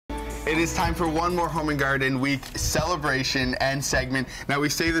It is time for one more Home and Garden Week celebration and segment. Now, we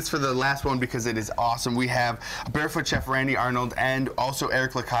say this for the last one because it is awesome. We have Barefoot Chef Randy Arnold and also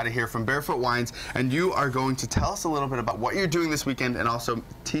Eric Licata here from Barefoot Wines, and you are going to tell us a little bit about what you're doing this weekend and also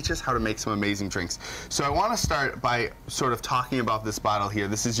teach us how to make some amazing drinks. So I want to start by sort of talking about this bottle here.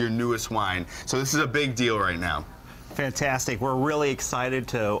 This is your newest wine, so this is a big deal right now. Fantastic. We're really excited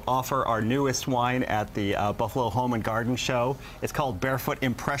to offer our newest wine at the Buffalo Home and Garden Show. It's called Barefoot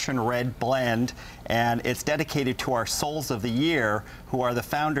Impression Red Blend, and it's dedicated to our Souls of the Year, who are the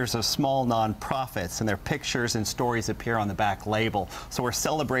founders of small nonprofits, and their pictures and stories appear on the back label. So we're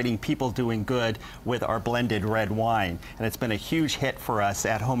celebrating people doing good with our blended red wine, and it's been a huge hit for us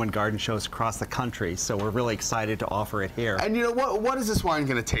at Home and Garden shows across the country, so we're really excited to offer it here. And you know, what is this wine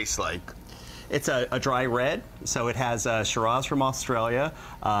going to taste like? It's a dry red, so it has Shiraz from Australia,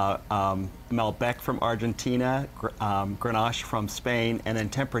 Malbec from Argentina, Grenache from Spain, and then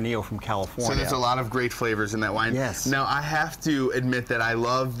Tempranillo from California. So there's a lot of great flavors in that wine. Yes. Now, I have to admit that I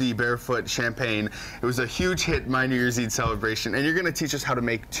love the Barefoot Champagne. It was a huge hit my New Year's Eve celebration, and you're going to teach us how to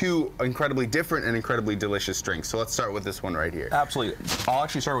make two incredibly different and incredibly delicious drinks. So let's start with this one right here. Absolutely. I'll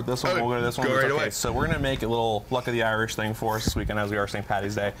actually start with this one. We'll go to this one. Go right okay. away. So we're going to make a little Luck of the Irish thing for us this weekend as we are St.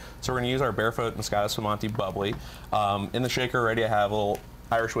 Patty's Day. So we're going to use our Barefoot Moscato Spumante Bubbly. In the shaker already I have a little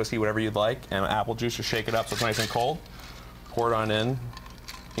Irish whiskey, whatever you'd like, and apple juice to shake it up so it's nice and cold. Pour it on in.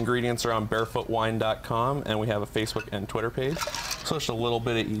 Ingredients are on barefootwine.com, and we have a Facebook and Twitter page. So just a little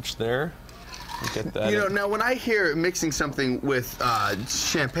bit of each there. Get that. You know, now when I hear mixing something with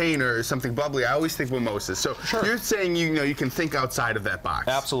champagne or something bubbly, I always think mimosas. So Sure. You're saying you can think outside of that box.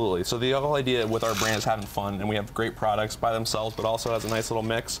 Absolutely. So the whole idea with our brand is having fun, and we have great products by themselves, but also as a nice little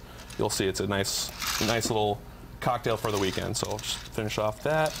mix. You'll see it's a nice little cocktail for the weekend. So I'll just finish off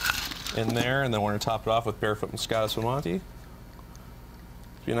that in there, and then we're going to top it off with Barefoot Moscato Spumante.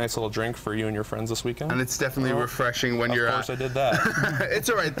 Be a nice little drink for you and your friends this weekend. And it's definitely refreshing when you're. Of course, I did that. It's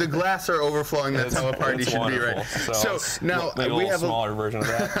all right. The glass are overflowing. That's how a party should be, right? So now we have a smaller version of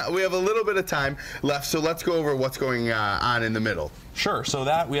that. We have a little bit of time left, so let's go over what's going on in the middle. Sure. So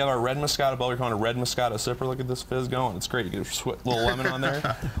that we have our red Moscato bubbly, calling a red Moscato sipper. Look at this fizz going. It's great. You get a little lemon on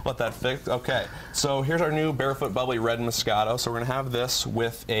there. Let that fix. Okay. So here's our new Barefoot bubbly red Moscato. So we're gonna have this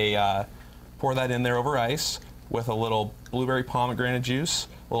with a pour that in there over ice with a little blueberry pomegranate juice,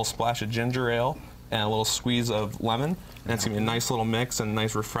 a little splash of ginger ale, and a little squeeze of lemon. And it's gonna be a nice little mix and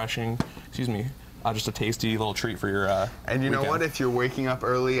nice refreshing, just a tasty little treat for your And you know weekend. what? If you're waking up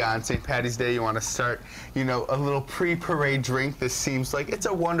early on St. Patty's Day, you want to start, a little pre-parade drink. This seems like it's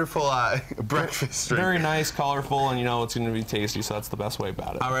a wonderful breakfast drink. Very nice, colorful, and it's going to be tasty, so that's the best way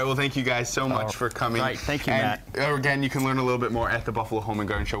about it. All right, well, thank you guys so much for coming. Right, thank you, and, Matt. Again, you can learn a little bit more at the Buffalo Home and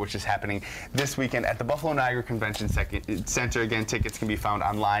Garden Show, which is happening this weekend at the Buffalo Niagara Convention Center. Again, tickets can be found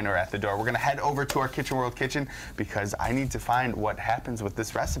online or at the door. We're going to head over to our Kitchen World Kitchen because I need to find what happens with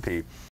this recipe.